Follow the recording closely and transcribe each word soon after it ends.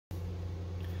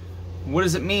What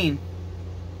does it mean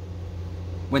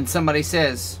when somebody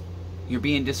says you're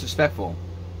being disrespectful?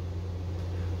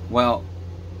 Well,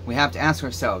 we have to ask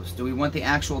ourselves, do we want the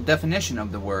actual definition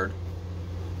of the word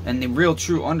and the real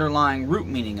true underlying root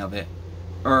meaning of it?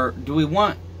 Or do we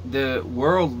want the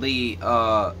worldly,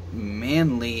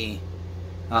 manly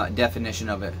definition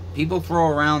of it? People throw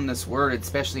around this word,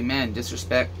 especially men,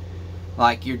 disrespect,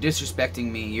 like, you're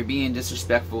disrespecting me, you're being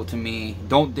disrespectful to me,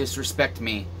 don't disrespect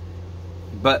me.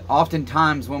 But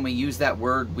oftentimes when we use that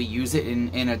word, we use it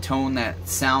in a tone that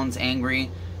sounds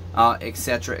angry,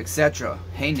 etc., etc.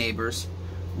 Hey neighbors,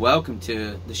 welcome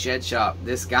to the shed shop.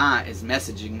 This guy is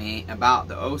messaging me about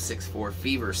the 064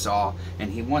 fever saw,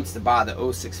 and he wants to buy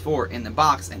the 064 in the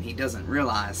box, and he doesn't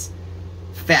realize,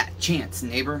 fat chance,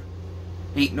 neighbor,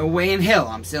 ain't no way in hell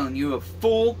I'm selling you a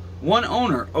full one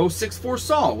owner 064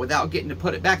 saw without getting to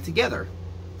put it back together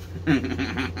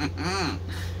and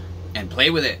play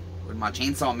with it with my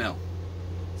chainsaw mill.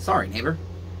 Sorry neighbor,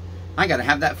 I gotta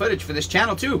have that footage for this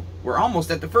channel too. We're almost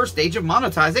at the first stage of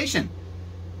monetization.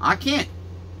 I can't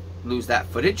lose that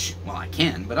footage. Well, I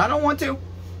can, but I don't want to.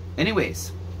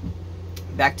 Anyways,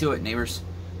 back to it, neighbors.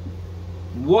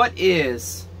 What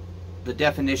is the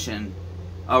definition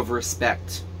of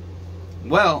respect?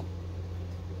 Well,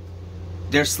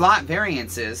 there's slight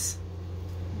variances,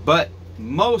 but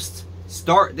most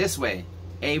start this way: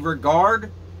 a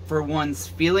regard for one's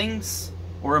feelings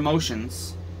or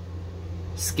emotions,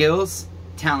 skills,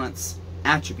 talents,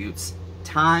 attributes,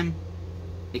 time,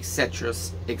 etc.,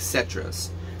 etc.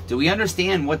 Do we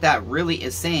understand what that really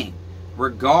is saying?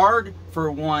 Regard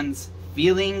for one's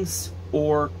feelings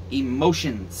or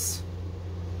emotions,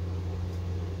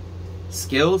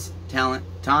 skills, talent,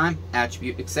 time,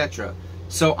 attribute, etc.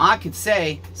 So I could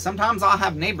say, sometimes I'll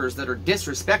have neighbors that are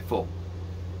disrespectful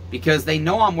because they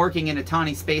know I'm working in a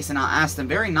tiny space, and I ask them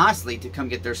very nicely to come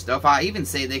get their stuff. I even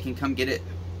say they can come get it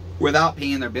without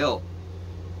paying their bill.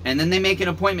 And then they make an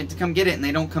appointment to come get it, and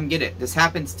they don't come get it. This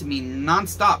happens to me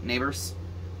non-stop, neighbors.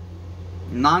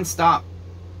 Non-stop.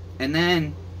 And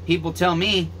then people tell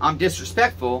me I'm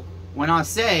disrespectful when I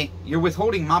say, you're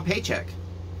withholding my paycheck.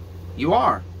 You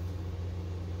are.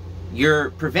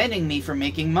 You're preventing me from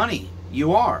making money.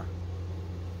 You are.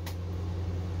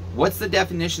 What's the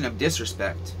definition of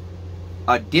disrespect?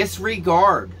 A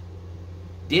disregard.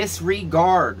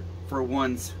 Disregard for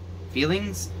one's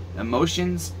feelings,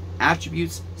 emotions,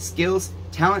 attributes, skills,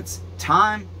 talents,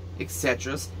 time,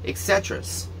 etc., etc.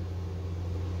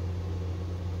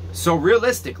 So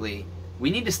realistically, we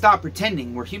need to stop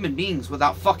pretending we're human beings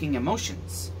without fucking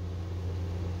emotions.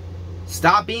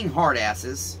 Stop being hard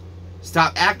asses.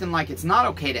 Stop acting like it's not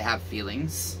okay to have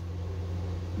feelings.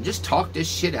 And just talk this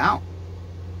shit out.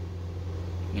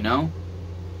 You know?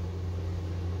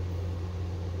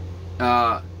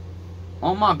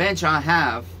 On my bench I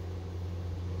have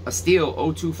a stihl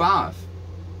 025.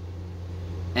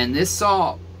 And this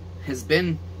saw has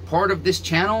been part of this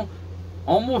channel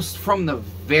almost from the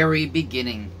very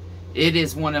beginning. It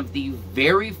is one of the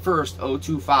very first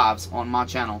 025s on my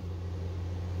channel.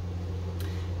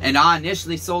 And I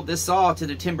initially sold this saw to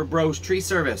the Timber Bros Tree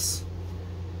Service.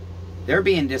 They're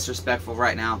being disrespectful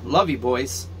right now. Love you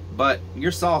boys, but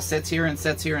your saw sits here and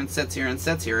sits here and sits here and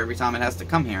sits here every time it has to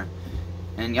come here.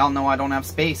 And y'all know I don't have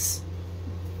space.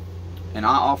 And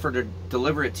I offer to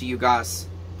deliver it to you guys.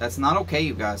 That's not okay,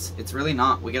 you guys. It's really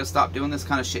not. We gotta stop doing this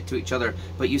kind of shit to each other.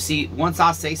 But you see, once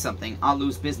I say something, I'll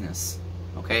lose business.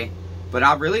 Okay? But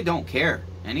I really don't care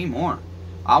anymore.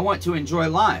 I want to enjoy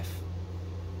life.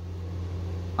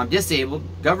 I'm disabled.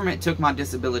 Government took my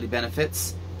disability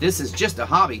benefits. This is just a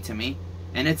hobby to me.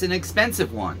 And it's an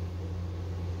expensive one.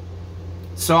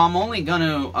 So I'm only going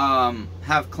to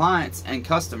have clients and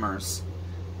customers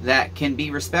that can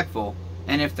be respectful.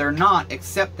 And if they're not,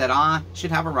 accept that I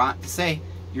should have a right to say,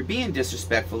 you're being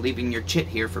disrespectful leaving your chit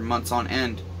here for months on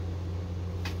end.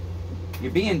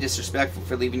 You're being disrespectful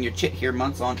for leaving your chit here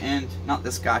months on end. Not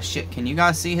this guy. Shit, can you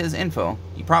guys see his info?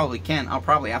 You probably can. I'll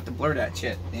probably have to blur that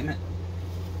shit. Damn it.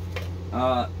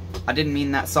 I didn't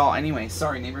mean that saw anyway.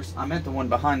 Sorry, neighbors. I meant the one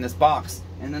behind this box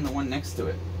and then the one next to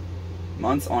it.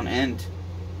 Months on end.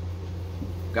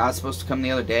 Guy's supposed to come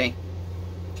the other day.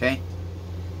 Okay?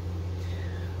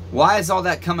 Why is all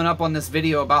that coming up on this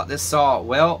video about this saw?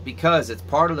 Well, because it's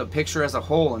part of the picture as a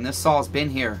whole, and this saw's been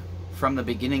here from the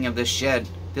beginning of this shed.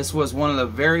 This was one of the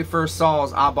very first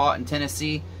saws I bought in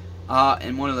Tennessee,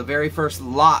 and one of the very first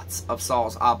lots of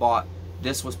saws I bought.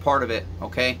 This was part of it,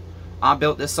 okay? I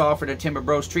built this saw for the Timber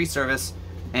Bros Tree Service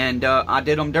And I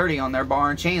did them dirty on their bar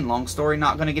and chain. Long story,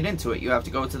 not going to get into it. You have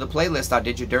to go to the playlist. I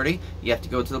did you dirty. You have to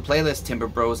go to the playlist, Timber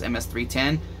Bros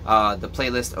MS310, the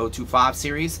playlist 025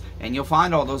 series, and you'll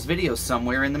find all those videos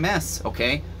somewhere in the mess,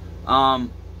 okay?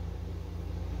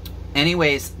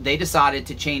 Anyways, they decided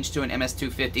to change to an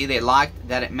MS250. They liked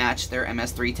that it matched their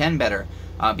MS310 better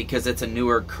because it's a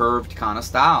newer curved kind of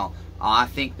style. I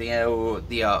think the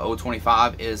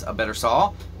 025 is a better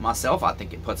saw. Myself, I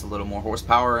think it puts a little more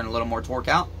horsepower and a little more torque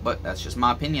out, but that's just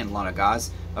my opinion. A lot of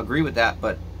guys agree with that,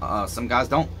 but some guys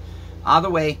don't. Either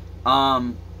way,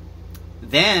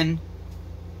 then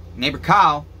neighbor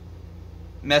Kyle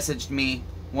messaged me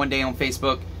one day on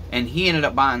Facebook, and he ended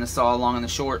up buying the saw long and the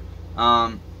short.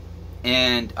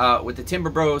 And with the Timber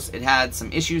Bros, it had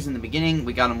some issues in the beginning.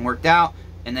 We got them worked out,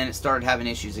 and then it started having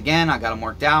issues again. I got them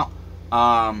worked out.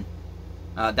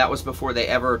 That was before they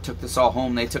ever took the saw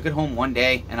home. They took it home one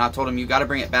day, and I told them, you got to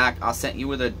bring it back. I'll send you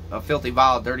with a filthy,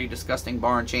 vile, dirty, disgusting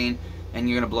bar and chain, and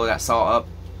you're going to blow that saw up.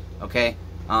 Okay?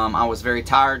 I was very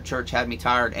tired. Church had me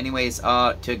tired. Anyways,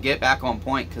 to get back on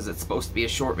point, because it's supposed to be a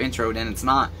short intro, and it's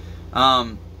not.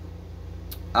 Kyle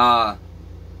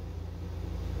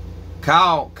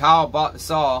bought the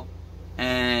saw,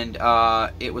 and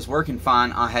it was working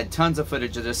fine. I had tons of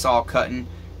footage of this saw cutting,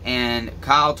 and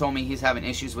Kyle told me he's having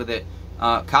issues with it.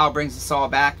 Kyle brings the saw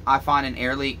back. I find an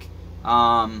air leak.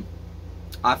 I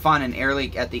find an air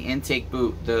leak at the intake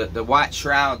boot. The white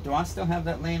shroud. Do I still have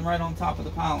that laying right on top of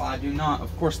the pile? I do not.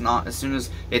 Of course not. As soon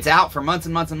as it's out for months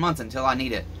and months and months until I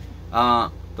need it.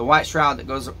 The white shroud that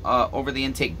goes over the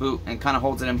intake boot and kind of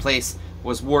holds it in place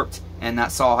was warped, and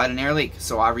that saw had an air leak.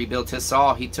 So I rebuilt his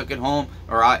saw. He took it home,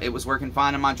 it was working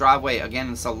fine in my driveway.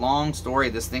 Again, it's a long story.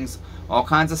 This thing's all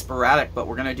kinds of sporadic, but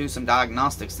we're going to do some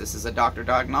diagnostics. This is a Dr.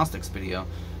 Diagnostics video.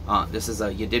 This is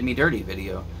a You Did Me Dirty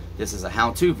video. This is a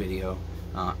how-to video.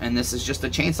 And this is just a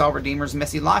Chainsaw Redeemer's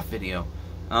Messy Life video.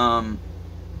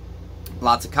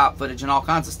 Lots of cop footage and all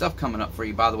kinds of stuff coming up for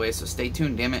you, by the way, so stay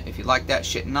tuned, damn it, if you like that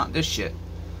shit and not this shit.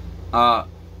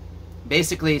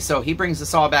 Basically, so he brings the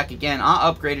saw back again. I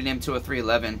upgraded him to a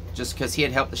 311 just because he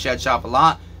had helped the shed shop a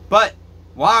lot. But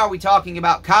why are we talking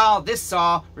about Kyle, this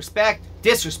saw, respect,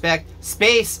 disrespect,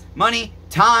 space, money,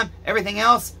 time, everything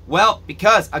else? Well,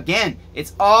 because, again,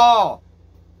 it's all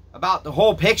about the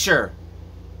whole picture.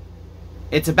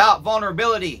 It's about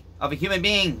vulnerability of a human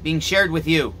being shared with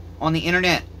you on the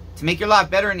internet to make your life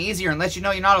better and easier and let you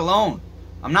know you're not alone.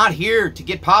 I'm not here to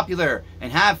get popular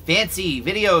and have fancy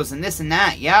videos and this and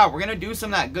that. Yeah, we're going to do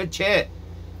some of that good shit.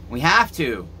 We have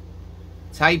to.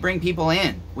 It's how you bring people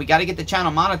in. We got to get the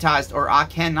channel monetized or I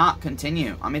cannot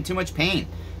continue. I'm in too much pain.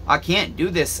 I can't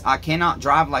do this. I cannot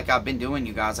drive like I've been doing,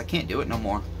 you guys. I can't do it no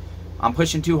more. I'm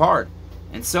pushing too hard.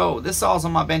 And so this saw's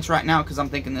on my bench right now because I'm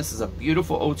thinking this is a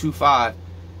beautiful 025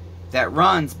 that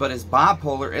runs but is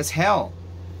bipolar as hell.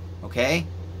 Okay?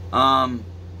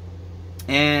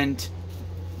 And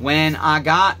when I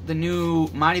got the new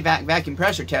Mighty Vac vacuum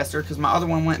pressure tester, because my other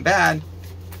one went bad,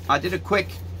 I did a quick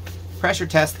pressure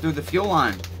test through the fuel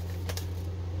line.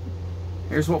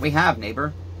 Here's what we have,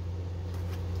 neighbor.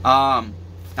 I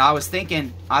was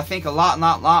thinking, I think a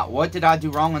lot. What did I do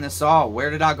wrong on this saw?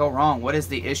 Where did I go wrong? What is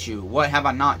the issue? What have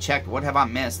I not checked? What have I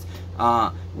missed?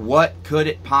 What could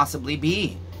it possibly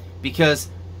be? Because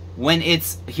when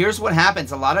here's what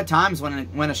happens. A lot of times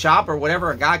when a shop or whatever,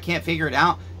 a guy can't figure it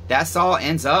out, that saw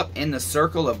ends up in the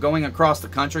circle of going across the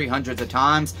country hundreds of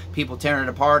times. People tearing it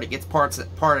apart. It gets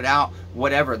parted out.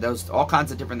 Whatever. All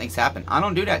kinds of different things happen. I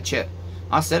don't do that shit.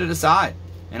 I set it aside.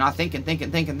 And I think and think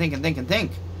and think and think and think and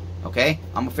think. Okay?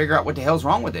 I'm going to figure out what the hell's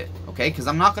wrong with it. Okay? Because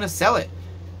I'm not going to sell it.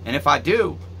 And if I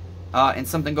do, and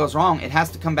something goes wrong, it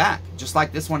has to come back. Just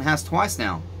like this one has twice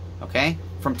now. Okay?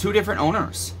 From 2 different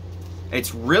owners.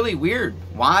 It's really weird.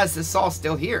 Why is this saw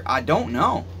still here? I don't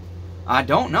know. I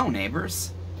don't know,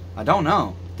 neighbors. I don't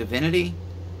know. Divinity,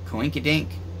 coinkydink,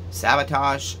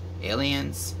 sabotage,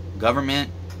 aliens,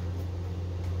 government.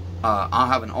 I'll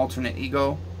have an alternate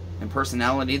ego and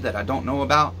personality that I don't know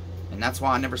about, and that's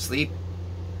why I never sleep.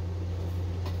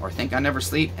 Or think I never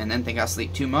sleep, and then think I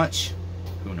sleep too much.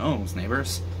 Who knows,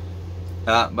 neighbors?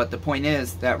 But the point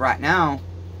is that right now,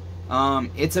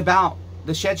 it's about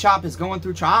the shed shop is going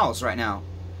through trials right now.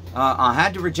 I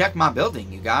had to reject my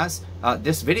building, you guys.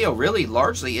 This video really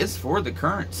largely is for the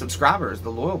current subscribers,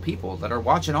 the loyal people that are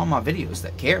watching all my videos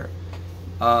that care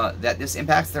that this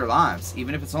impacts their lives,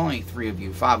 even if it's only 3 of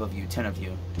you, 5 of you, 10 of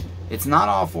you. It's not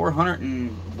all 400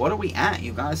 and what are we at,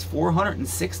 you guys?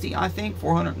 460, I think,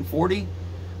 440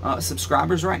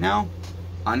 subscribers right now.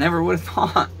 I never would have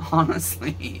thought,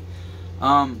 honestly.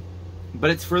 But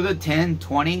it's for the 10,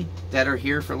 20 that are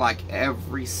here for like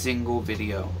every single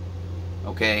video.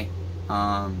 Okay?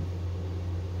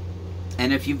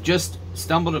 And if you've just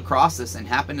stumbled across this and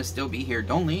happen to still be here,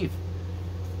 don't leave.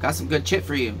 Got some good shit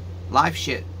for you. Life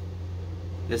shit.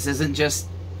 This isn't just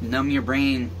numb your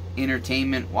brain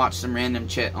entertainment, watch some random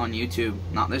shit on YouTube.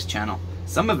 Not this channel.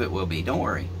 Some of it will be, don't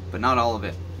worry. But not all of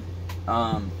it.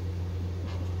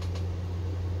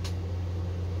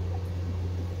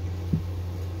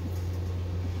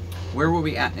 Where were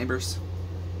we at, neighbors?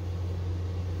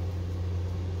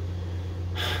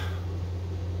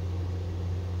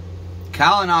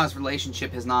 Kyle and I's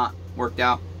relationship has not worked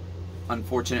out,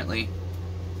 unfortunately.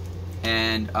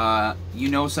 And you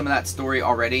know some of that story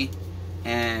already.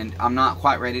 And I'm not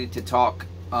quite ready to talk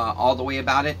all the way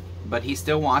about it. But he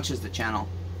still watches the channel.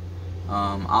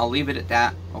 I'll leave it at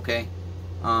that, okay?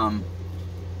 And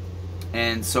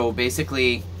so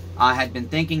basically, I had been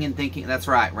thinking and thinking, that's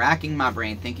right, racking my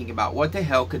brain, thinking about what the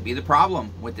hell could be the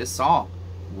problem with this saw.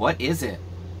 What is it?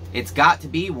 It's got to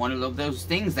be one of those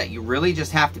things that you really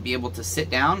just have to be able to sit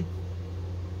down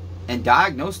and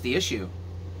diagnose the issue.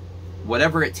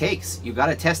 Whatever it takes. You got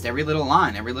to test every little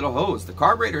line, every little hose. The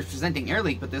carburetor is presenting air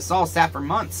leak, but this saw sat for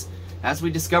months, as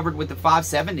we discovered with the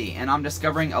 570, and I'm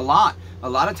discovering a lot. A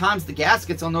lot of times the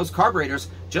gaskets on those carburetors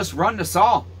just run the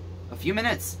saw a few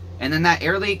minutes, and then that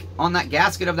air leak on that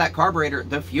gasket of that carburetor,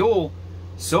 the fuel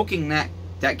soaking that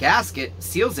gasket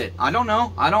seals it. I don't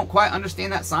know. I don't quite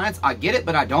understand that science. I get it,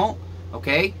 but I don't.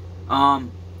 Okay?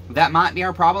 That might be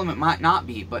our problem. It might not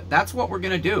be. But that's what we're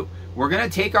going to do. We're going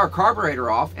to take our carburetor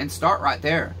off and start right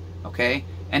there. Okay?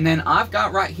 And then I've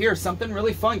got right here something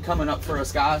really fun coming up for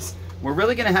us, guys. We're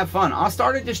really going to have fun. I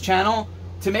started this channel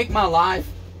to make my life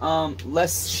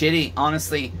less shitty,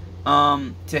 honestly.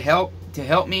 To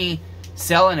help me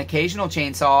sell an occasional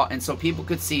chainsaw, and so people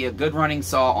could see a good running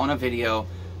saw on a video.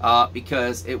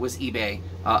 Because it was eBay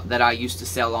that I used to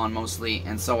sell on mostly,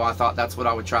 and so I thought that's what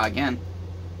I would try again.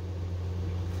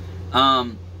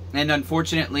 And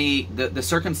unfortunately, the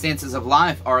circumstances of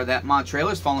life are that my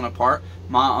trailer's falling apart.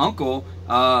 My uncle,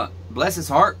 bless his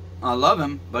heart, I love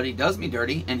him, but he does me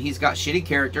dirty, and he's got shitty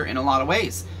character in a lot of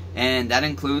ways. And that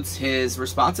includes his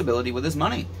responsibility with his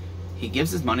money. He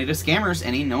gives his money to scammers,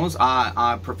 and he knows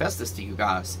I profess this to you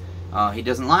guys. He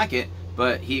doesn't like it,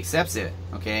 but he accepts it,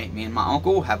 okay? Me and my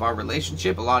uncle have our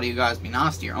relationship. A lot of you guys be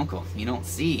nice to your uncle. You don't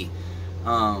see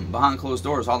behind closed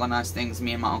doors all the nice things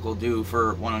me and my uncle do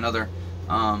for one another.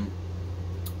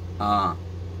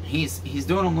 He's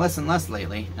doing them less and less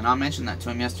lately, and I mentioned that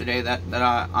to him yesterday, that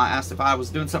I asked if I was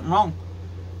doing something wrong.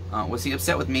 Was he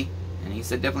upset with me? And he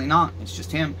said definitely not. It's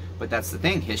just him. But that's the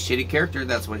thing. His shitty character,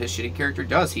 that's what his shitty character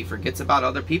does. He forgets about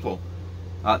other people.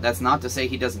 That's not to say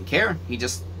he doesn't care. He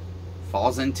just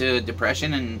falls into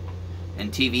depression and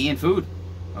TV and food.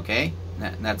 Okay?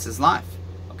 That's his life.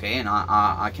 Okay? And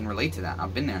I can relate to that.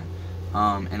 I've been there.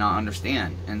 And I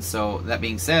understand. And so, that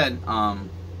being said, I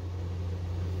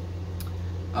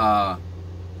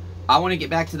want to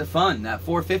get back to the fun. That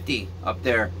 450 up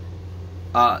there.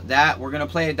 That we're going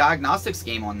to play a diagnostics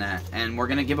game on that. And we're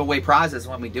going to give away prizes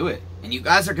when we do it. And you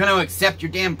guys are going to accept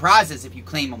your damn prizes if you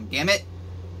claim them. Damn it.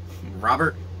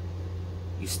 Robert,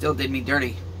 you still did me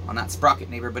dirty on that sprocket,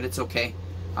 neighbor, but it's okay.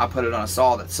 I'll put it on a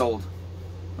saw that's sold.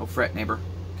 No fret, neighbor.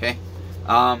 Okay?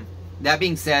 That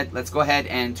being said, let's go ahead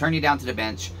and turn you down to the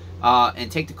bench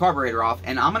and take the carburetor off.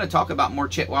 And I'm going to talk about more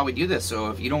shit while we do this.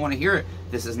 So if you don't want to hear it,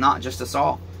 this is not just a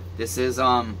saw. This is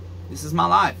my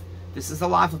life. This is the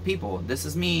life of people. This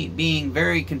is me being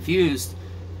very confused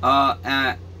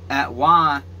at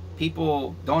why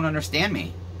people don't understand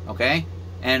me. Okay?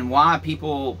 And why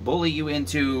people bully you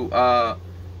into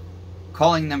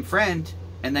calling them friend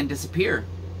and then disappear.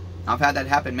 I've had that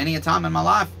happen many a time in my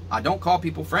life. I don't call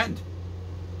people friend.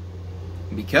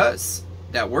 Because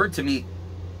that word to me,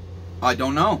 I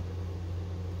don't know.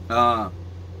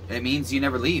 It means you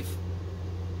never leave.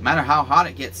 No matter how hot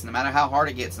it gets, no matter how hard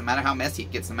it gets, no matter how messy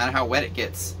it gets, no matter how wet it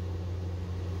gets.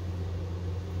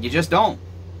 You just don't.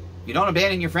 You don't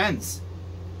abandon your friends.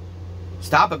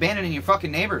 Stop abandoning your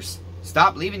fucking neighbors.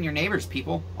 Stop leaving your neighbors,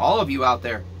 people. All of you out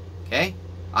there. Okay?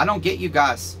 I don't get you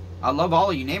guys. I love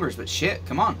all of you neighbors, but shit,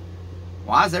 come on.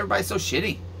 Why is everybody so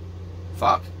shitty?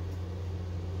 Fuck.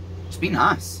 Just be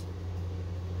nice.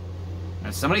 And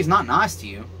if somebody's not nice to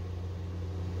you,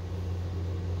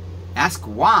 ask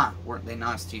why weren't they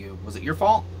nice to you. Was it your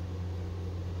fault?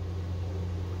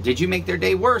 Did you make their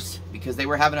day worse because they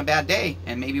were having a bad day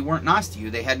and maybe weren't nice to you?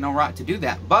 They had no right to do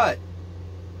that. But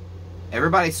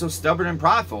everybody's so stubborn and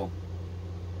prideful.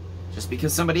 Just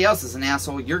because somebody else is an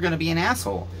asshole, you're going to be an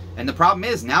asshole. And the problem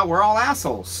is, now we're all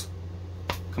assholes.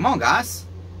 Come on, guys.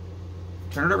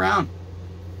 Turn it around.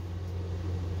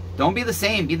 Don't be the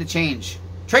same. Be the change.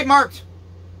 Trademarked.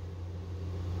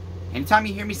 Anytime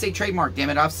you hear me say trademark, damn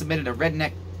it, I've submitted a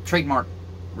redneck trademark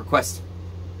request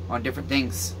on different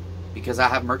things because I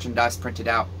have merchandise printed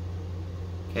out.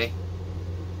 Okay?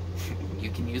 You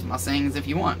can use my sayings if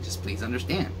you want. Just please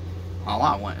understand. All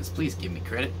I want is please give me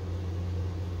credit.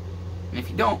 And if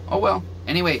you don't, oh well.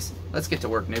 Anyways, let's get to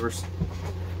work, neighbors.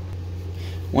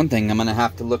 One thing I'm going to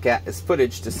have to look at is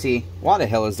footage to see why the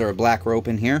hell is there a black rope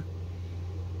in here.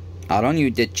 Out on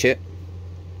you, dipshit.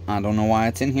 I don't know why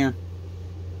it's in here.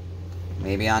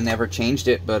 Maybe I never changed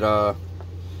it, but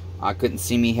I couldn't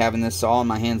see me having this saw in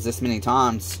my hands this many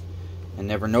times and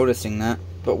never noticing that.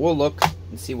 But we'll look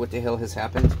and see what the hell has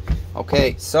happened.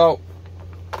 Okay, so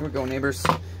here we go, neighbors.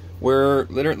 We're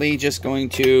literally just going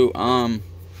to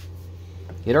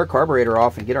get our carburetor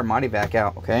off and get our Mighty vac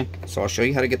out, okay? So I'll show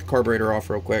you how to get the carburetor off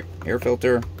real quick. Air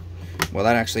filter. Well,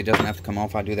 that actually doesn't have to come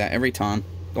off. I do that every time.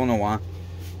 Don't know why.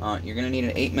 You're going to need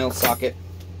an 8mm socket,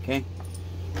 okay?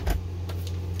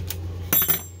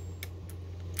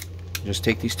 Just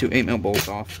take these two 8mm bolts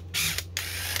off.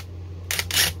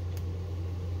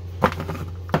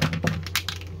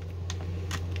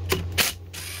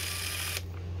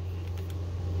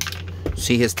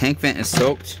 See, his tank vent is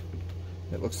soaked.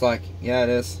 It looks like, yeah, it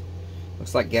is.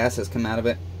 Looks like gas has come out of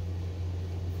it.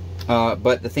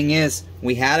 But the thing is,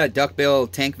 we had a duckbill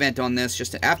tank vent on this,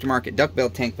 just an aftermarket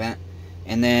duckbill tank vent.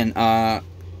 And then I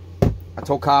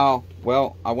told Kyle,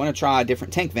 well, I want to try a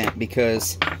different tank vent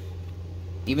because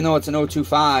even though it's an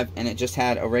 025 and it just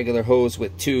had a regular hose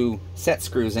with 2 set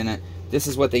screws in it, this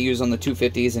is what they use on the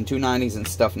 250s and 290s and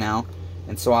stuff now.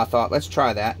 And so I thought, let's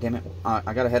try that. Damn it,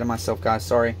 I got ahead of myself, guys.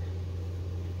 Sorry.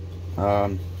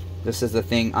 This is the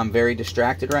thing. I'm very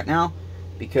distracted right now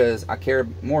because I care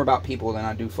more about people than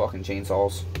I do fucking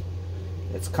chainsaws.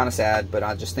 It's kind of sad, but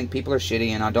I just think people are shitty,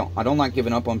 and I don't like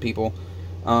giving up on people.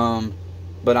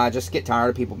 But I just get tired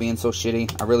of people being so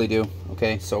shitty. I really do.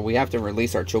 Okay, so we have to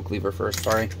release our choke lever first,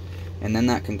 sorry. And then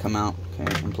that can come out.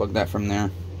 Okay, unplug that from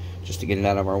there just to get it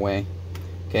out of our way.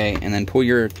 Okay, and then pull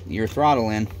your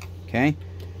throttle in. Okay,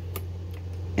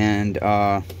 and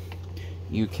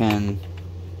you can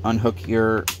unhook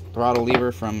your throttle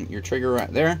lever from your trigger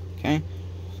right there. Okay,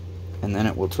 and then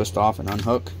it will twist off and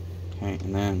unhook. Okay,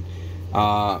 and then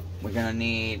we're gonna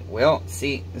need, well,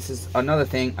 see, this is another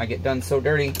thing. I get done so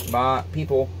dirty by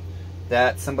people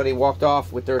that somebody walked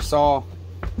off with their saw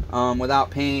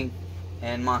without paying,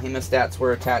 and my hemostats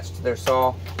were attached to their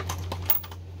saw.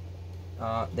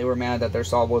 They were mad that their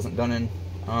saw wasn't done in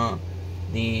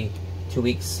the 2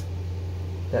 weeks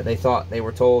that they thought they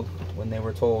were told, when they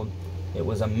were told it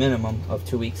was a minimum of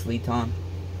 2 weeks lead time.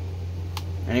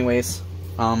 Anyways,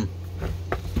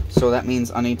 so that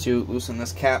means I need to loosen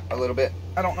this cap a little bit.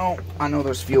 I don't know. I know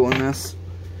there's fuel in this.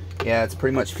 Yeah, it's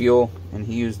pretty much fuel, and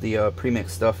he used the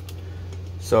premix stuff.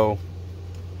 So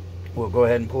we'll go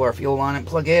ahead and pull our fuel line and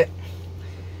plug it.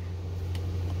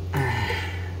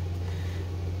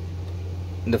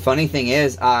 The funny thing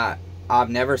is, I've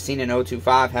never seen an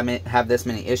 025 have this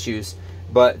many issues,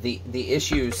 but the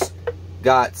issues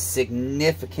got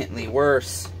significantly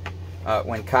worse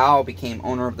when Kyle became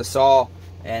owner of the saw.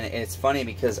 And it's funny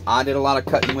because I did a lot of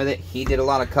cutting with it, he did a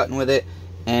lot of cutting with it,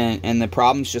 and the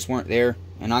problems just weren't there.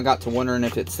 And I got to wondering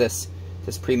if it's this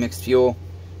premixed fuel.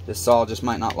 This saw just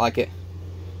might not like it.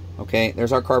 Okay,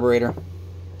 there's our carburetor.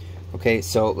 Okay,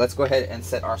 so let's go ahead and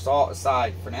set our saw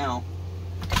aside for now.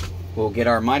 We'll get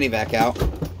our Mighty vac out.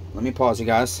 Let me pause, you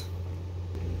guys.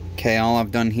 Okay, all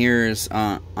I've done here is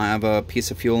I have a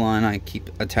piece of fuel line I keep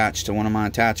attached to one of my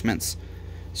attachments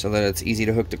so that it's easy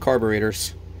to hook the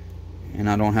carburetors, and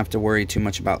I don't have to worry too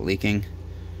much about leaking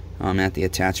at the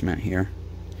attachment here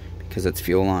because it's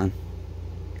fuel line.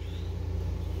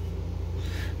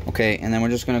 Okay, and then we're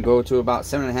just going to go to about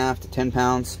 7.5 to 10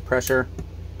 pounds pressure.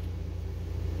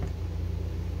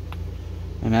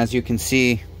 And as you can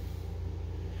see,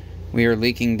 we are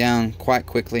leaking down quite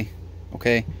quickly.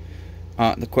 Okay,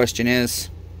 the question is,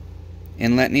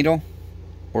 inlet needle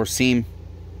or seam?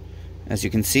 As you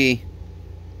can see,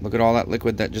 look at all that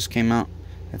liquid that just came out.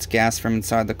 That's gas from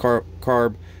inside the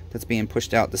carb that's being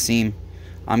pushed out the seam.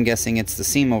 I'm guessing it's the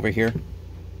seam over here.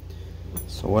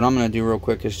 So what I'm going to do real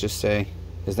quick is just say,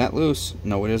 is that loose?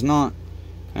 No, it is not.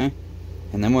 Okay,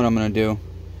 and then what I'm going to do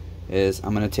is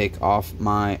I'm going to take off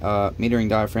my metering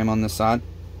diaphragm on this side.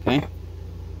 Okay.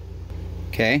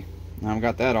 Okay, now I've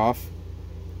got that off.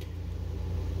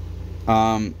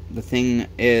 The thing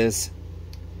is,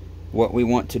 what we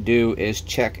want to do is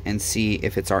check and see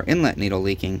if it's our inlet needle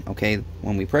leaking. Okay,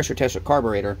 when we pressure test a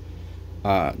carburetor,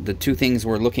 the two things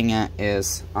we're looking at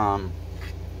is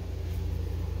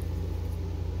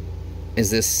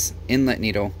this inlet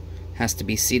needle has to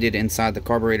be seated inside the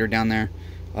carburetor down there.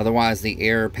 Otherwise, the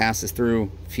air passes through,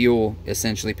 fuel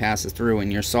essentially passes through,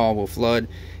 and your saw will flood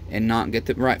and not get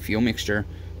the right fuel mixture.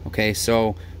 Okay,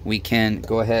 so we can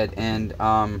go ahead and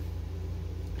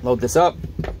load this up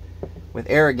with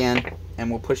air again, and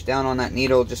we'll push down on that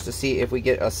needle just to see if we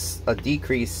get a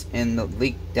decrease in the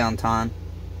leak down time.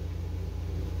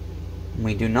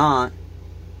 We do not.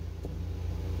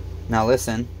 Now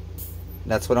listen,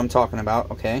 that's what I'm talking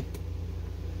about, okay?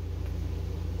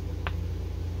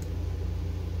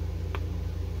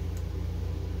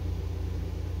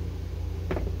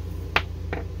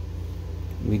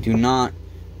 We do not.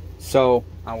 So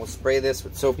I will spray this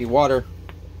with soapy water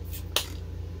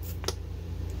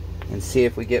and see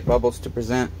if we get bubbles to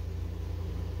present.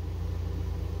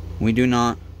 We do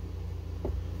not.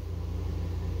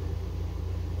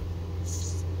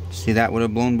 See, that would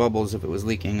have blown bubbles if it was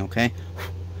leaking, okay?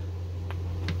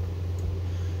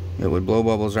 It would blow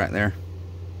bubbles right there.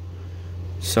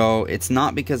 So it's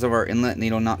not because of our inlet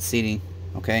needle not seating,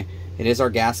 okay? It is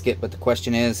our gasket, but the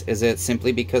question is it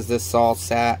simply because this saw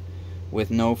sat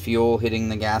with no fuel hitting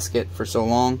the gasket for so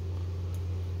long?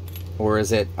 Or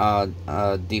is it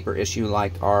a deeper issue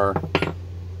like our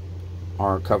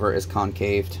cover is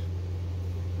concaved?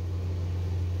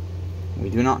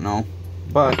 We do not know,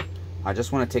 but I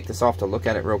just want to take this off to look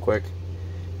at it real quick,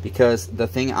 because the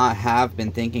thing I have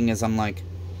been thinking is, I'm like,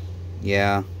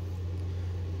 yeah,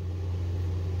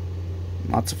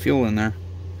 lots of fuel in there.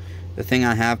 The thing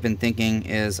I have been thinking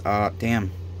is,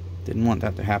 damn, didn't want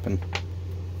that to happen.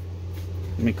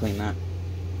 Let me clean that.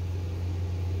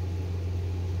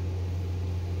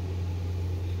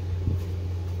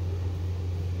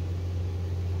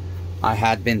 I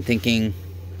had been thinking,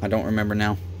 I don't remember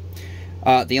now.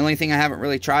 The only thing I haven't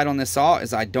really tried on this saw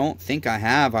is I don't think I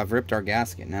have. I've ripped our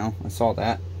gasket now. I saw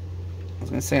that. I was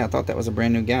going to say, I thought that was a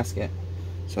brand new gasket.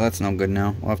 So that's no good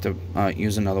now. We'll have to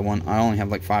use another one. I only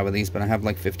have like 5 of these, but I have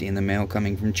like 50 in the mail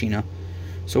coming from China.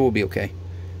 So we'll be okay.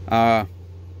 I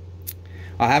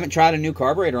haven't tried a new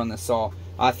carburetor on this saw.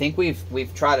 I think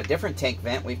we've tried a different tank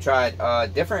vent. We've tried a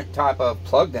different type of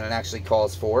plug than it actually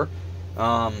calls for.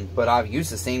 But I've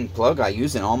used the same plug I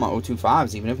use in all my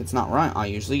 025s, even if it's not right. I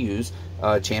usually use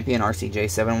Champion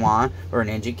RCJ7Y or an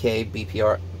NGK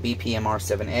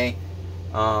BPMR7A.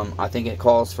 I think it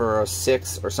calls for a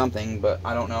 6 or something, but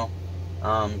I don't know.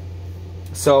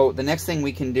 So the next thing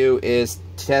we can do is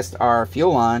test our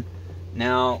fuel line.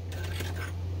 Now,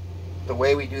 the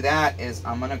way we do that is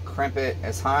I'm going to crimp it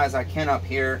as high as I can up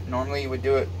here. Normally you would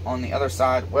do it on the other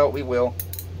side. Well, we will.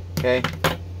 Okay,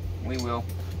 we will.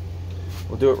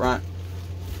 We'll do it right.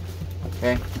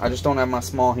 Okay, I just don't have my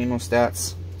small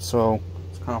hemostats, so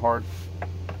it's kind of hard.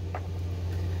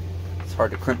 It's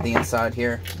hard to crimp the inside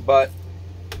here, but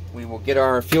we will get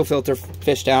our fuel filter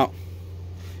fished out,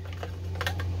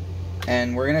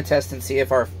 and we're going to test and see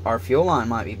if our fuel line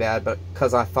might be bad. But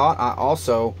because I thought I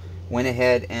also went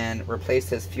ahead and replaced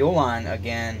his fuel line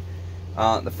again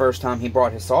the first time he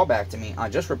brought his saw back to me. I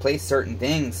just replaced certain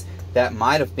things that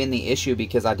might have been the issue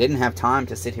because I didn't have time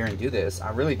to sit here and do this.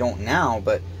 I really don't now,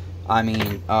 but I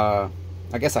mean, I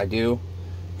guess I do.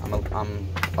 I'm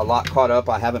a lot caught up.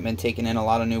 I haven't been taking in a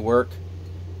lot of new work.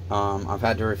 I've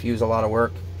had to refuse a lot of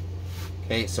work.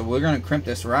 Okay, so we're going to crimp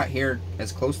this right here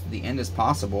as close to the end as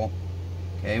possible.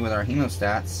 Okay, with our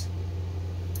hemostats.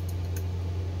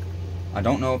 I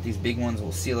don't know if these big ones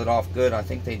will seal it off good. I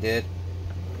think they did.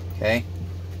 Okay,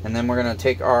 and then we're going to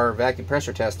take our vacuum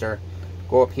pressure tester,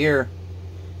 go up here,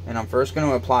 and I'm first going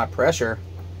to apply pressure.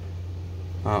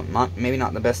 Maybe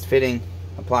not the best fitting.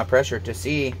 Apply pressure to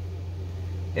see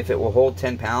if it will hold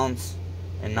 10 pounds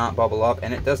and not bubble up,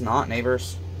 and it does not,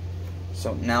 neighbors.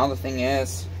 So now the thing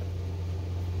is,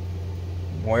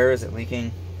 where is it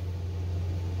leaking?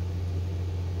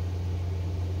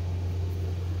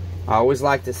 I always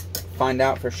like to find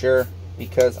out for sure,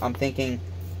 because I'm thinking,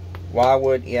 why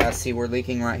would, yeah, see, we're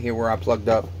leaking right here where I plugged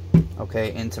up,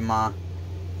 okay, into my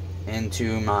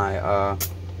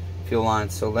fuel line.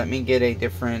 So let me get a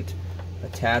different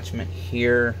attachment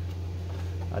here.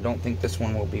 I don't think this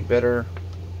one will be better.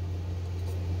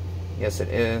 Yes, it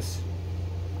is.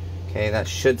 Okay, that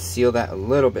should seal that a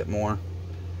little bit more.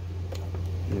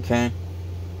 Okay.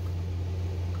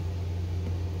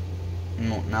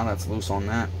 Now that's loose on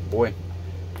that. Boy.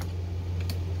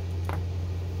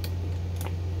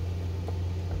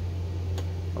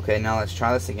 Okay, now let's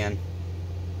try this again.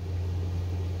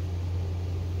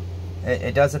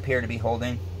 It does appear to be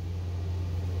holding.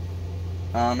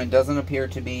 It doesn't appear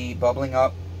to be bubbling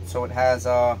up, so it has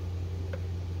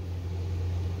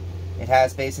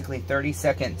basically 30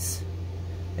 seconds.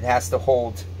 It has to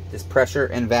hold this pressure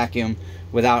and vacuum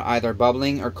without either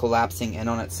bubbling or collapsing in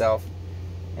on itself.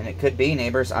 And it could be,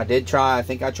 neighbors. I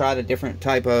think I tried a different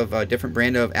type of, different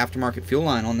brand of aftermarket fuel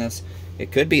line on this.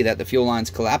 It could be that the fuel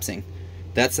line's collapsing.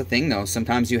 That's the thing, though.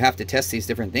 Sometimes you have to test these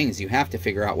different things. You have to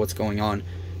figure out what's going on.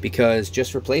 Because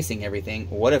just replacing everything,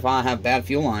 what if I have bad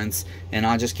fuel lines and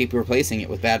I just keep replacing it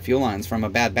with bad fuel lines from a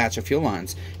bad batch of fuel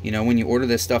lines? You know, when you order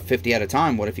this stuff 50 at a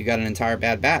time, what if you got an entire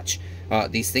bad batch?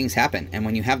 These things happen. And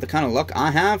when you have the kind of luck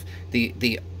I have,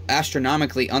 the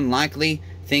astronomically unlikely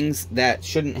things that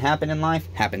shouldn't happen in life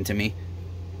happen to me.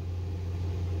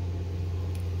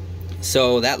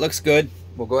 So that looks good.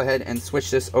 We'll go ahead and switch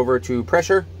this over to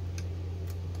pressure.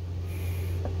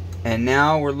 And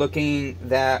now we're looking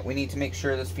that we need to make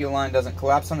sure this fuel line doesn't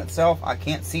collapse on itself. I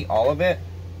can't see all of it,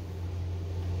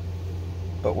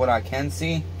 but what I can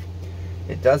see,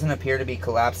 it doesn't appear to be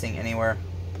collapsing anywhere.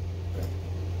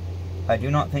 I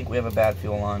do not think we have a bad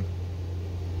fuel line.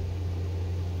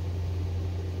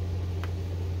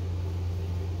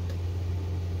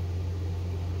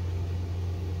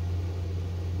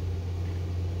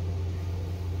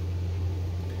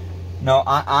 No,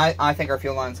 I think our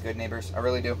fuel line's good, neighbors. I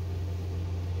really do.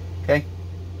 Okay?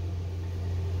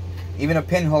 Even a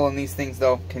pinhole in these things,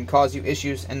 though, can cause you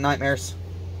issues and nightmares.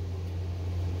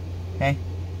 Okay?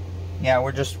 Yeah,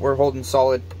 we're holding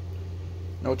solid.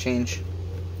 No change.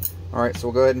 Alright, so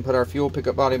we'll go ahead and put our fuel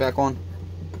pickup body back on.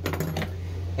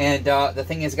 And the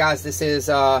thing is, guys, this is,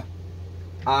 I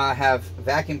have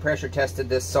vacuum pressure tested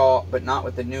this saw, but not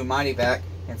with the new Mighty Vac.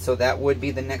 And so that would be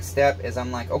the next step, is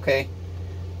I'm like, okay,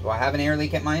 do I have an air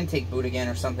leak at my intake boot again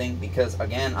or something? Because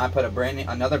again, I put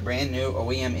another brand new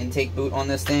OEM intake boot on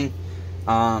this thing.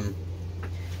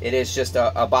 It is just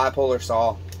a bipolar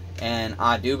saw, and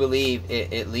I do believe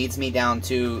it leads me down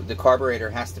to the carburetor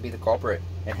has to be the culprit.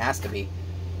 It has to be.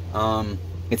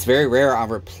 It's very rare I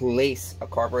replace a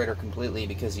carburetor completely,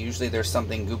 because usually there's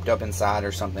something gooped up inside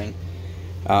or something.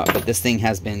 But this thing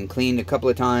has been cleaned a couple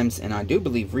of times, and I do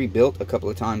believe rebuilt a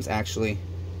couple of times actually.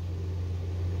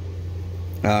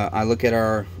 I look at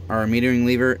our metering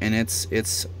lever, and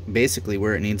it's basically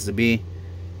where it needs to be.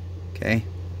 Okay,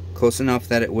 close enough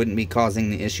that it wouldn't be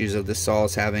causing the issues of this saw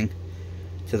is having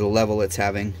to the level it's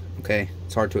having. Okay,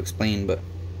 it's hard to explain, but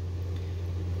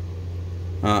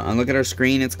I look at our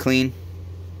screen, it's clean.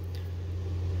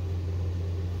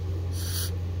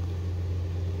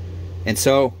 And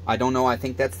so I don't know, I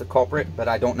think that's the culprit, but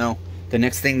I don't know. The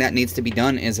next thing that needs to be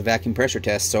done is a vacuum pressure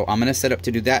test, so I'm going to set up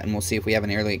to do that, and we'll see if we have an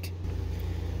air leak.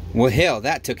 Well, hell,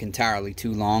 that took entirely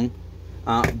too long.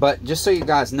 But just so you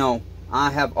guys know, I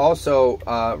have also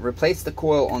replaced the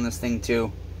coil on this thing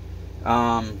too.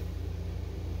 I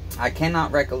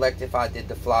cannot recollect if I did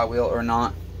the flywheel or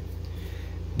not.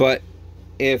 But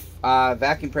if I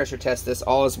vacuum pressure test this,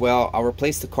 all is well. I'll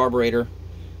replace the carburetor.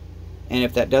 And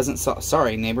if that doesn't...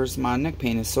 Sorry, neighbors, my neck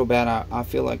pain is so bad I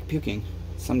feel like puking.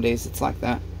 Some days it's like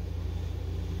that.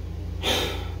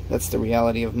 That's the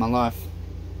reality of my life.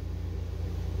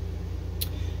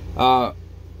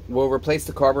 We'll replace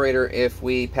the carburetor if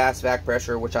we pass vac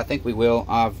pressure, which I think we will.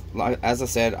 As I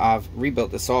said, I've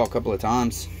rebuilt the saw a couple of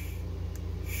times.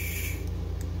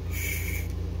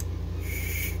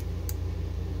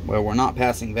 Well, we're not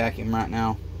passing vacuum right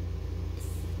now.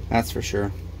 That's for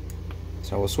sure.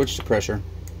 So we'll switch to pressure.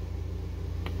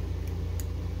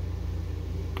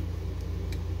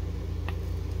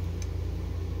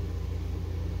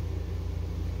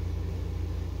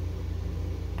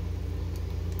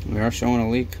 We are showing a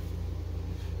leak.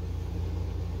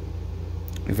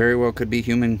 It very well could be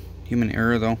human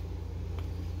error, though.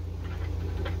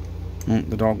 Oh,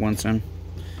 the dog wants in,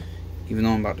 even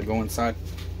though I'm about to go inside.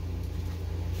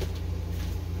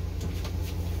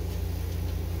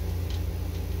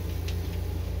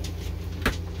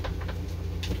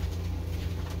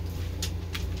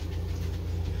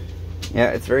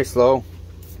 Yeah, it's very slow.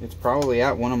 It's probably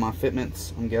at one of my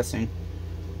fitments, I'm guessing.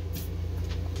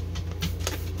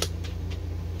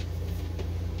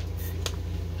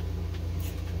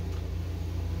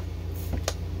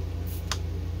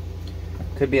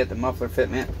 Could be at the muffler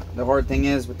fitment. The hard thing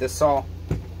is with this saw,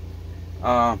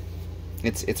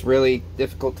 it's really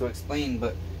difficult to explain,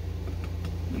 but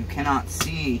you cannot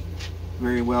see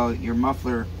very well your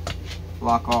muffler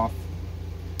lock off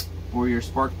or your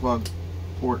spark plug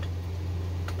port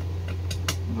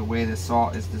the way this saw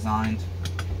is designed.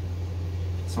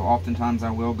 So oftentimes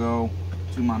I will go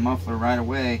to my muffler right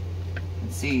away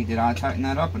and see, did I tighten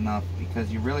that up enough?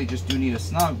 Because you really just do need a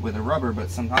snug with a rubber,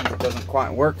 but sometimes it doesn't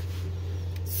quite work.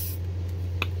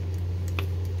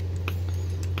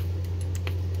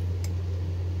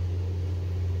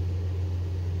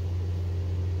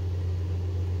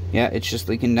 Yeah, it's just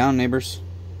leaking down, neighbors.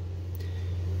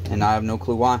 And I have no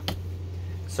clue why.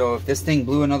 So if this thing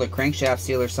blew another crankshaft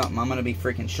seal or something, I'm gonna be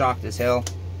freaking shocked as hell.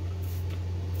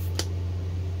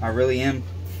 I really am.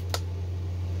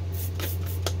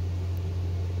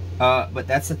 But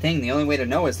that's the thing. The only way to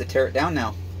know is to tear it down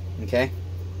now. Okay?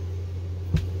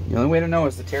 The only way to know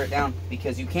is to tear it down,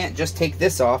 because you can't just take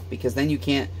this off, because then you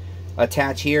can't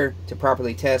attach here to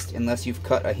properly test unless you've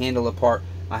cut a handle apart.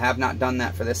 I have not done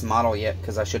that for this model yet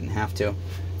because I shouldn't have to.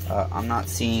 I'm not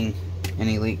seeing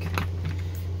any leak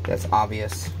that's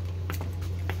obvious.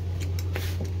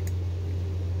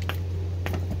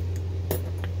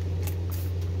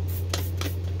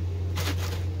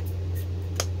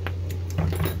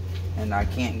 And I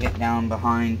can't get down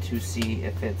behind to see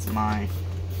if it's my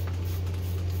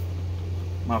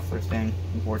muffler thing,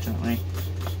 unfortunately.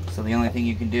 So the only thing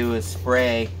you can do is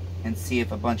spray and see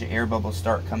if a bunch of air bubbles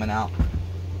start coming out.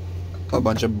 A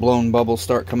bunch of blown bubbles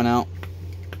start coming out.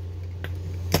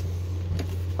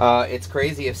 It's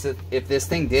crazy if this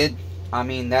thing did. I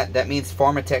mean, that means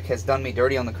Pharmatech has done me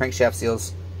dirty on the crankshaft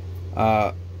seals.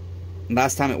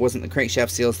 Last time it wasn't the crankshaft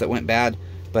seals that went bad,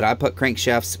 but I put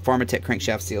Pharmatech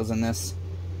crankshaft seals in this.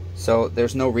 So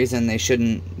there's no reason they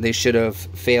should have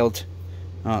failed.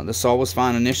 The saw was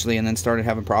fine initially and then started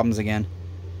having problems again.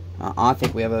 I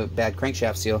think we have a bad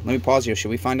crankshaft seal. Let me pause here. Should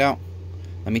we find out?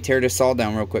 Let me tear this saw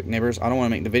down real quick, neighbors. I don't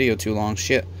want to make the video too long.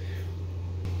 Shit.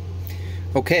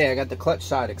 Okay, I got the clutch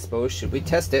side exposed. Should we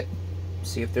test it?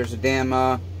 See if there's a damn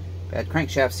bad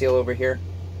crankshaft seal over here.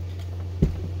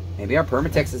 Maybe our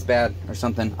Permatex is bad or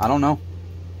something. I don't know.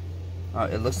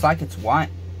 It looks like it's white.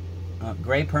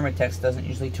 Gray Permatex doesn't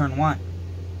usually turn white.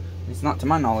 It's not to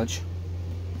my knowledge.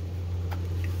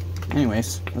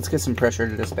 Anyways, let's get some pressure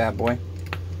to this bad boy.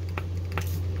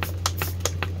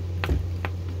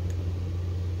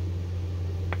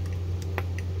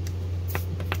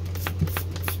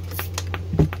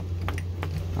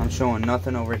 I'm showing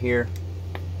nothing over here.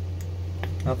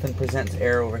 Nothing presents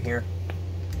air over here.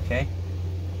 Okay.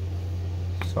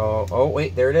 So, oh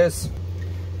wait, there it is.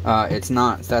 It's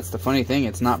not. That's the funny thing.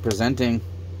 It's not presenting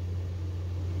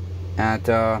at.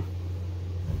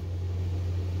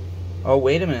 Oh,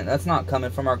 wait a minute. That's not coming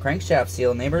from our crankshaft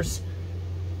seal, neighbors.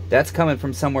 That's coming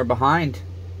from somewhere behind.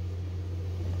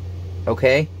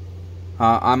 Okay.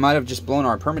 I might have just blown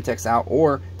our Permatex out,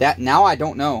 or that. Now I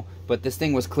don't know. But this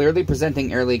thing was clearly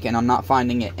presenting air leak, and I'm not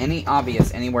finding it any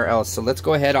obvious anywhere else. So let's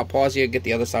go ahead. I'll pause you and get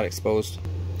the other side exposed.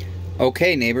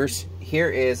 Okay, neighbors. Here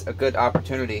is a good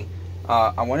opportunity.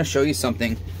 I want to show you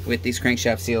something with these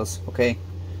crankshaft seals. Okay.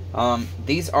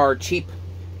 These are cheap.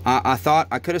 I thought,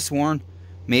 I could have sworn.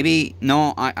 Maybe,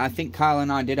 no, I think Kyle and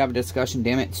I did have a discussion.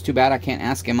 Damn it, it's too bad I can't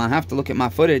ask him. I have to look at my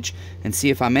footage and see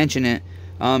if I mention it,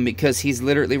 because he's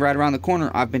literally right around the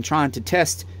corner. I've been trying to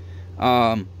test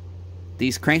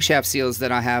these crankshaft seals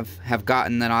that I have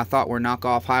gotten that I thought were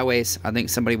knockoff highways. I think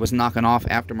somebody was knocking off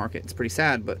aftermarket. It's pretty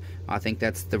sad, but I think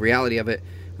that's the reality of it.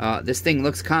 This thing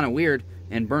looks kind of weird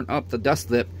and burnt up the dust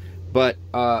lip, but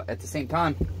at the same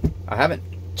time, I haven't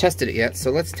tested it yet,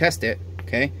 so let's test it,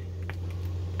 okay?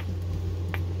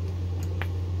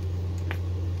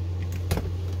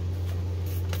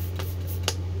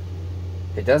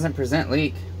 It doesn't present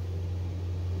leak.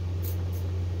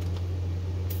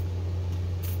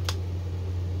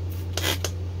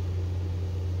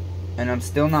 And I'm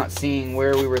still not seeing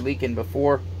where we were leaking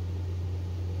before.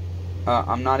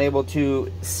 I'm not able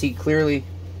to see clearly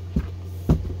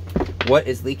what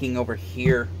is leaking over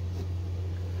here.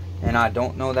 And I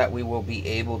don't know that we will be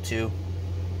able to.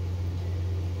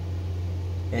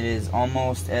 It is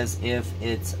almost as if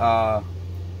it's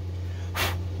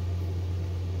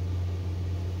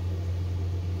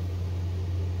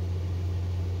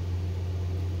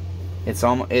it's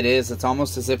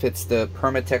almost as if it's the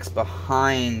Permatex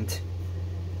behind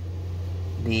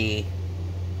the.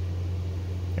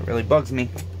 It really bugs me.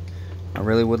 I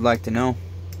really would like to know.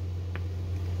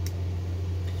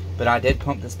 But I did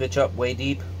pump this bitch up way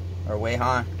deep, or way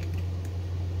high.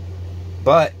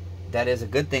 But that is a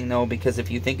good thing though, because if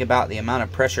you think about the amount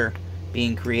of pressure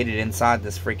being created inside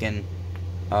this freaking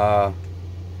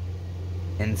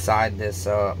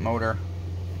motor.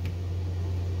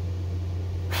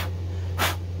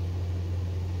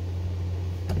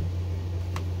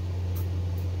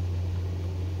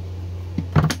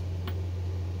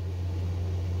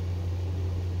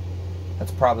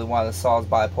 That's probably why the saw is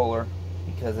bipolar,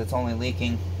 because it's only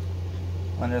leaking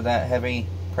under that heavy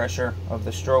pressure of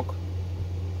the stroke.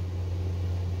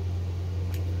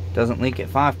 Doesn't leak at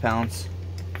 5 pounds.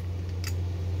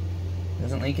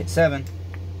 Doesn't leak at 7.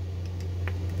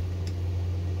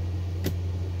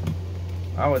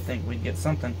 I would think we'd get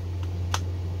something.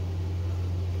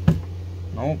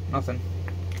 Nope, nothing.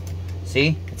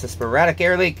 See? It's a sporadic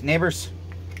air leak, neighbors.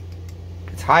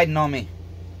 It's hiding on me.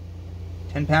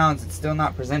 10 pounds, it's still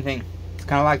not presenting. It's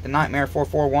kind of like the Nightmare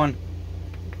 441.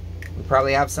 We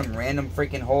probably have some random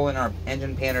freaking hole in our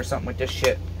engine pan or something with this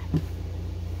shit.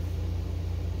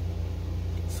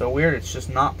 So weird, it's just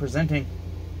not presenting.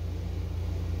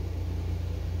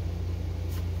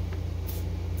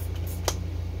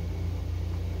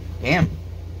 Damn.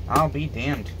 I'll be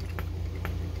damned.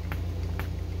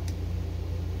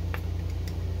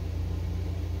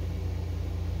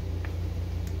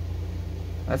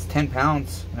 That's 10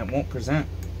 pounds and it won't present.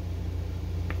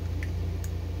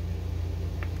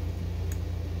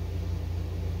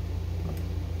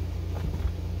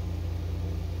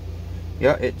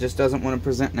 Yeah, it just doesn't want to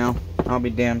present now. I'll be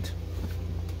damned.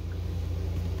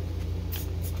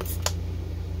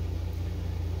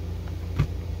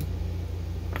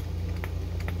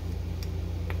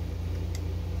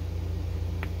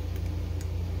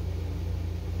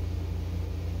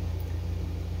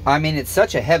 I mean, it's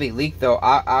such a heavy leak, though.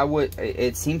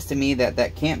 It seems to me that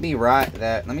that can't be right.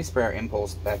 Let me spray our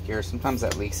impulse back here. Sometimes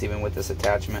that leaks even with this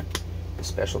attachment, the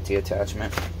specialty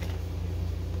attachment.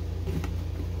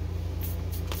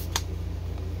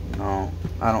 No,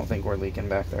 I don't think we're leaking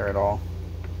back there at all.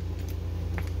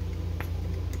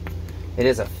 It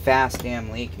is a fast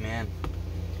damn leak, man.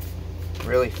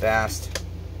 Really fast.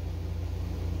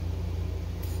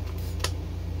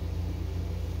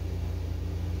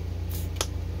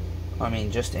 I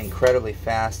mean, just incredibly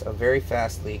fast. A very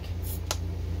fast leak.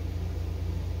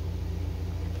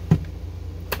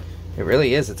 It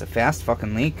really is. It's a fast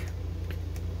fucking leak.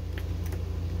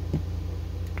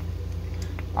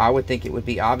 I would think it would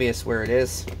be obvious where it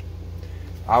is.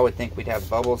 I would think we'd have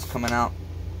bubbles coming out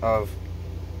of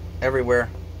everywhere.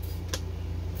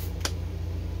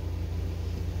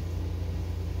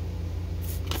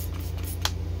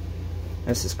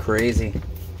 This is crazy,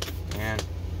 man.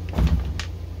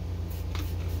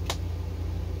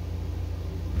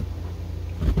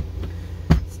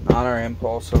 It's not our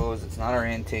impulse hose. It's not our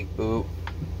intake boot.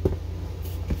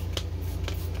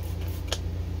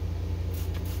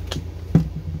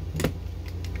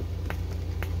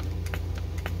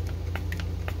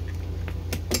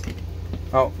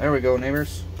 Oh, there we go,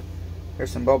 neighbors.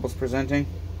 Here's some bubbles presenting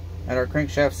at our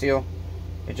crankshaft seal.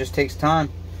 It just takes time.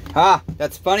 Ah,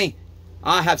 that's funny.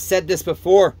 I have said this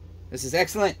before. This is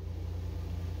excellent.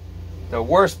 The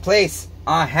worst place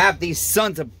I have these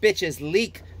sons of bitches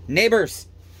leak, neighbors.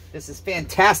 This is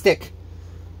fantastic.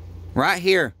 Right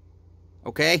here,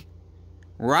 okay?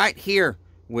 Right here,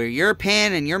 where your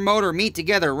pan and your motor meet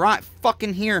together, right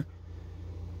fucking here.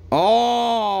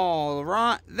 All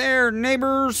right there,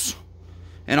 neighbors.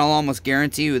 And I'll almost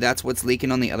guarantee you that's what's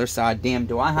leaking on the other side. Damn,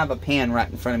 do I have a pan right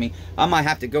in front of me? I might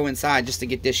have to go inside just to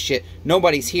get this shit.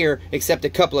 Nobody's here except a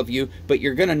couple of you, but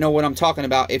you're gonna know what I'm talking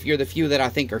about if you're the few that I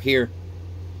think are here.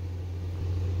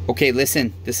 Okay,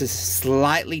 listen, this is a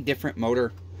slightly different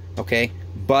motor, okay?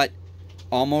 But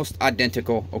almost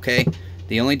identical, okay?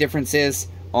 The only difference is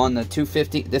on the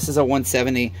 250, this is a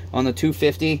 170. On the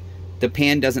 250, the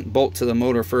pan doesn't bolt to the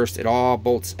motor first. It all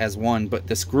bolts as one. But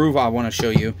this groove I want to show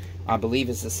you, I believe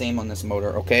is the same on this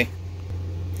motor, okay?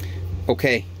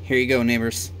 Okay, here you go,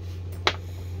 neighbors.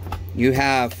 You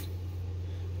have,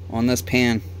 on this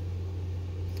pan,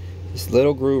 this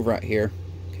little groove right here,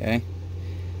 okay?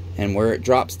 And where it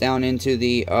drops down into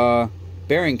the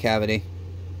bearing cavity,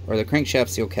 or the crankshaft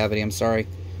seal cavity, I'm sorry.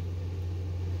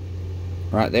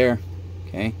 Right there,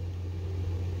 okay?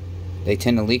 They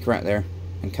tend to leak right there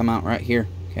and come out right here,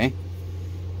 okay?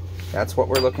 That's what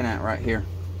we're looking at right here,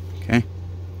 okay?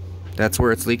 That's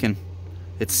where it's leaking.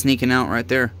 It's sneaking out right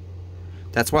there.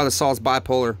 That's why the saw's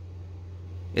bipolar.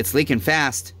 It's leaking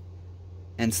fast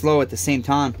and slow at the same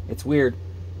time. It's weird.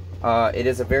 It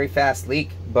is a very fast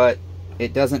leak, but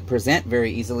it doesn't present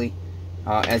very easily.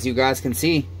 As you guys can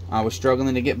see, I was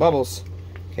struggling to get bubbles,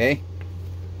 okay?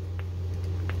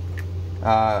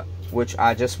 Which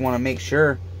I just want to make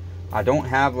sure I don't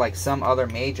have like some other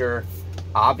major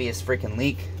obvious freaking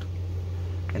leak.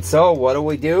 And so what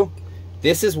do?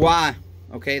 This is why,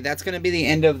 okay, that's going to be the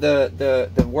end of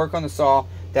the work on the saw.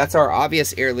 That's our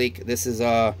obvious air leak. This is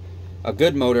a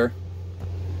good motor.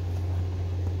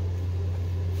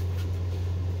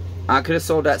 I could have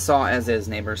sold that saw as is,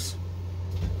 neighbors.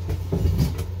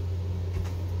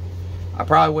 I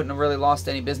probably wouldn't have really lost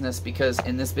any business, because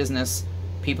in this business,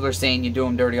 people are saying you do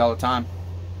them dirty all the time.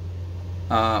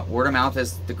 Word of mouth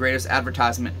is the greatest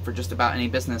advertisement for just about any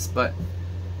business, but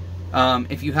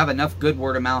if you have enough good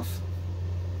word of mouth,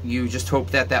 you just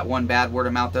hope that that one bad word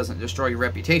of mouth doesn't destroy your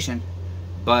reputation.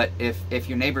 But if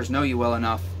your neighbors know you well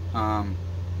enough,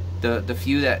 The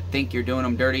few that think you're doing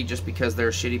them dirty just because they're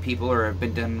shitty people or have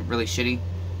been done really shitty,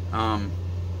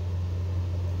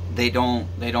 they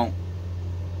don't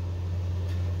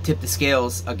tip the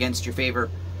scales against your favor.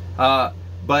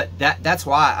 But that's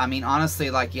why, I mean, honestly,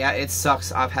 like, yeah, it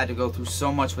sucks. I've had to go through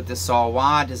so much with this saw.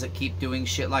 Why does it keep doing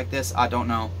shit like this? I don't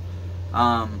know.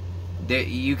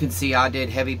 You can see I did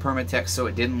heavy Permatex so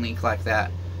it didn't leak like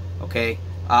that. Okay,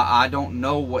 I don't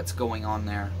know what's going on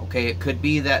there. Okay, it could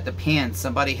be that the pan,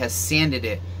 somebody has sanded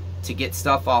it to get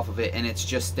stuff off of it, and it's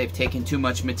just they've taken too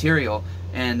much material,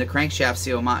 and the crankshaft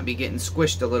seal might be getting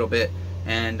squished a little bit,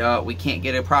 and we can't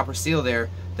get a proper seal there.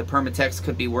 The Permatex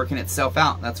could be working itself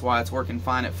out. That's why it's working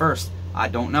fine at first. I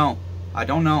don't know. I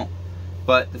don't know.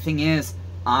 But the thing is,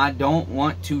 I don't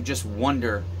want to just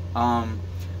wonder.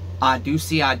 I do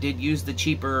see I did use the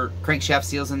cheaper crankshaft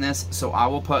seals in this, so I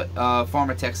will put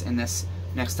Pharmatex in this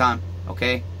next time,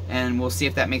 okay? And we'll see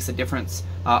if that makes a difference.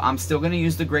 I'm still going to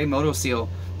use the gray Moto seal,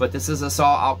 but this is a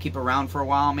saw I'll keep around for a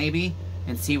while maybe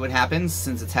and see what happens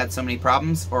since it's had so many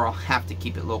problems, or I'll have to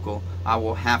keep it local. I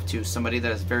will have to. Somebody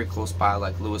that is very close by,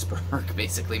 like Lewisburg,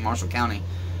 basically, Marshall County.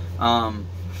 And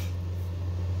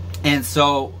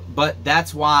so, but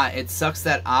that's why it sucks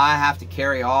that I have to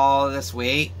carry all this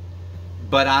weight,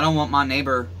 but I don't want my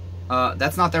neighbor,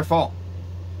 that's not their fault.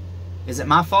 Is it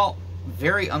my fault?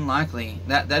 Very unlikely.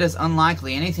 That is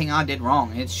unlikely. Anything I did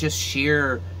wrong. It's just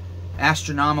sheer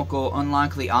astronomical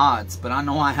unlikely odds, but I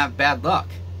know I have bad luck.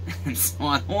 And so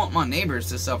I don't want my neighbors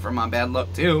to suffer my bad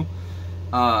luck too.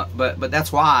 But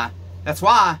that's why. That's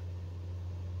why,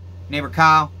 neighbor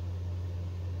Kyle,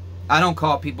 I don't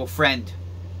call people friend.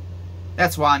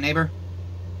 That's why, neighbor.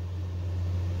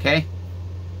 Okay?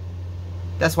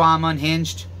 That's why I'm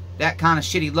unhinged. That kind of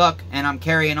shitty luck, and I'm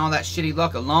carrying all that shitty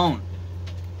luck alone.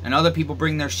 And other people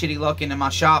bring their shitty luck into my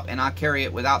shop, and I carry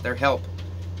it without their help.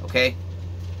 Okay?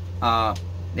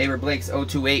 Neighbor Blake's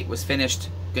 028 was finished.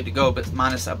 Good to go, but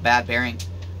minus a bad bearing.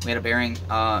 We had a bearing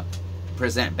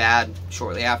present bad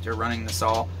shortly after running the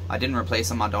saw. I didn't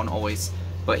replace him. I don't always,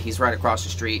 but he's right across the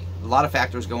street. A lot of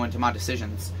factors go into my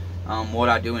decisions. What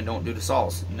I do and don't do to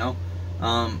saws, you know?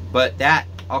 But that,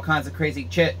 all kinds of crazy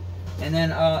shit. And then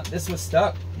this was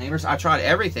stuck. Neighbors, I tried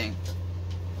everything.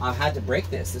 I've had to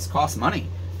break this. This costs money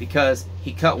because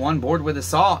he cut one board with a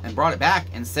saw and brought it back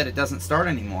and said it doesn't start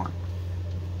anymore.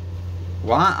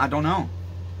 Why? I don't know.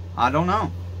 I don't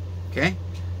know. Okay?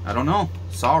 I don't know.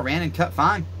 Saw ran and cut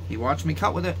fine. He watched me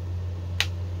cut with it.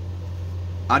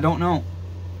 I don't know.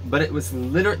 But it was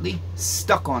literally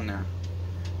stuck on there.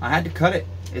 I had to cut it.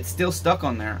 It's still stuck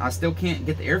on there. I still can't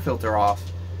get the air filter off.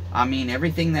 I mean,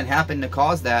 everything that happened to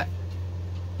cause that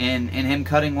in him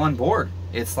cutting one board,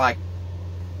 it's like,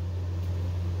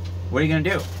 what are you going to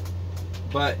do?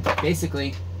 But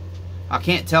basically, I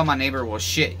can't tell my neighbor, well,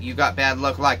 shit, you got bad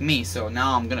luck like me, so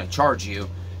now I'm going to charge you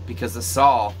because the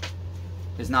saw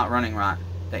is not running right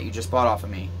that you just bought off of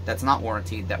me. That's not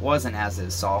warranted. That was an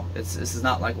as-is saw. This is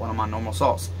not like one of my normal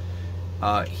saws.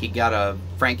 He got a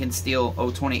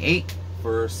Frankensteel 028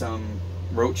 for some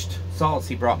roached saws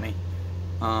he brought me.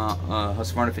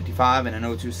 Husqvarna 55 and an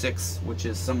 026, which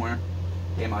is somewhere.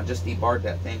 Damn, I just debarred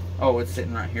that thing. Oh, it's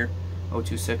sitting right here.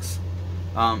 026.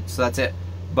 So that's it.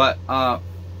 But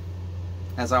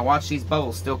as I watch these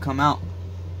bubbles still come out,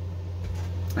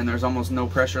 and there's almost no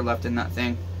pressure left in that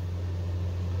thing.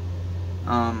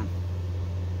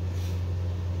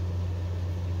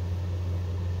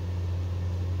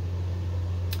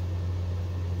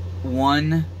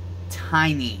 One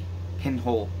tiny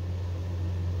pinhole,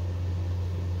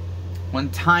 one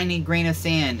tiny grain of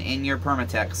sand in your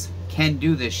Permatex can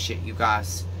do this shit, you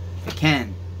guys. It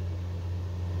can.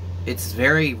 It's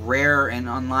very rare and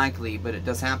unlikely, but it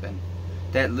does happen.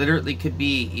 That literally could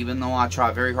be, even though I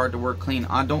try very hard to work clean.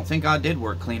 I don't think I did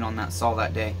work clean on that saw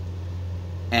that day.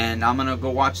 And I'm going to go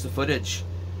watch the footage.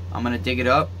 I'm going to dig it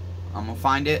up. I'm going to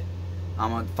find it. I'm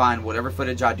going to find whatever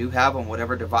footage I do have on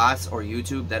whatever device or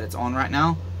YouTube that it's on right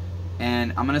now.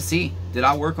 And I'm going to see, did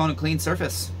I work on a clean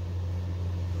surface?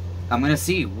 I'm going to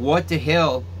see what the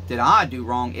hell did I do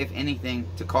wrong, if anything,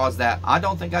 to cause that. I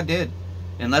don't think I did.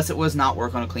 Unless it was not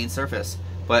work on a clean surface.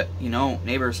 But, you know,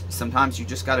 neighbors, sometimes you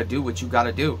just got to do what you got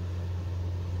to do.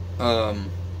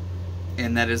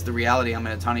 And that is the reality. I'm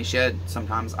in a tiny shed.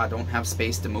 Sometimes I don't have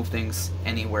space to move things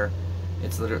anywhere.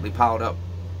 It's literally piled up,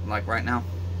 like right now.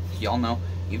 Y'all know.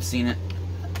 You've seen it.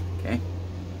 Okay.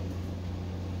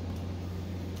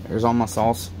 There's all my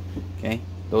saws. Okay.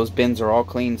 Those bins are all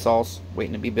clean saws,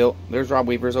 waiting to be built. There's Rob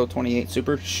Weaver's 028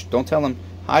 Super. Shh, don't tell him.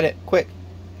 Hide it. Quick.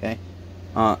 Okay.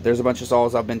 There's a bunch of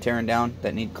saws I've been tearing down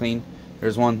that need clean.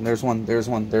 There's one, there's one, there's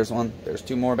one, there's one. There's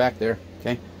two more back there.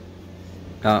 Okay.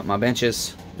 My bench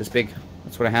is this big.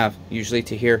 That's what I have usually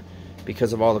to here,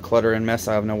 because of all the clutter and mess.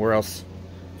 I have nowhere else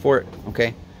for it.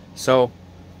 Okay, so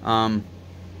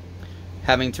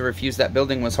having to refuse that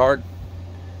building was hard,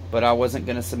 but I wasn't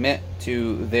going to submit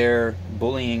to their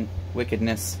bullying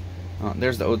wickedness.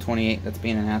 There's the 028 that's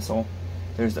being an asshole.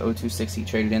 There's the 026 he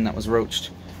traded in that was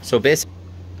roached. So basically,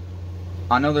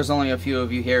 I know there's only a few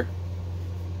of you here.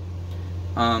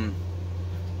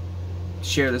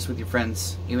 Share this with your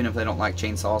friends, even if they don't like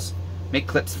chainsaws. Make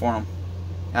clips for them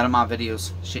out of my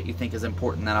videos. Shit you think is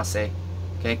important that I say.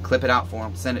 Okay, clip it out for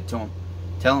them. Send it to them.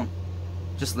 Tell them,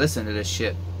 just listen to this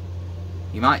shit.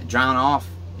 You might drown off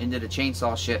into the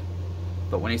chainsaw shit,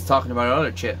 but when he's talking about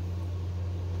other shit,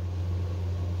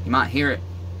 you might hear it,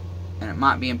 and it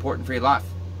might be important for your life.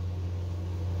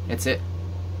 It's it.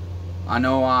 I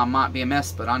know I might be a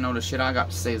mess, but I know the shit I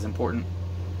got to say is important.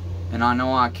 And I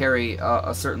know I carry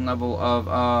a certain level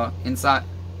of insight.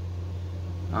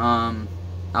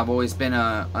 I've always been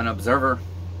an observer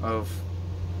of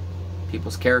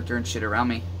people's character and shit around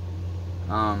me.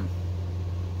 And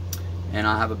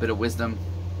I have a bit of wisdom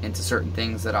into certain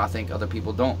things that I think other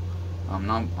people don't. I'm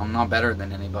not better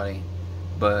than anybody,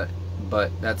 but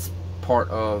that's part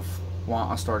of why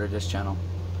I started this channel.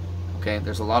 Okay,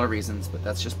 there's a lot of reasons, but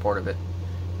that's just part of it.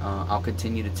 I'll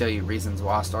continue to tell you reasons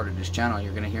why I started this channel.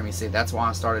 You're going to hear me say, that's why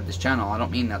I started this channel. I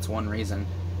don't mean that's one reason,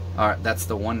 or that's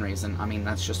the one reason. I mean,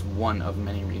 that's just one of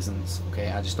many reasons. Okay,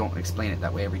 I just don't explain it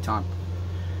that way every time.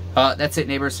 That's it,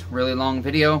 neighbors. Really long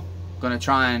video. Going to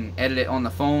try and edit it on the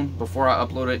phone before I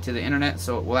upload it to the internet,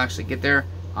 so it will actually get there.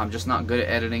 I'm just not good at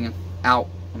editing out.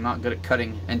 I'm not good at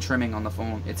cutting and trimming on the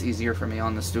phone. It's easier for me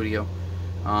on the studio.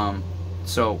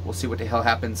 So we'll see what the hell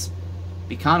happens.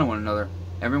 Be kind to one another.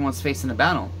 Everyone's facing a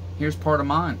battle. Here's part of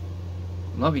mine.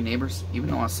 Love you, neighbors,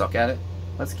 even though I suck at it.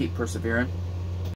 Let's keep persevering.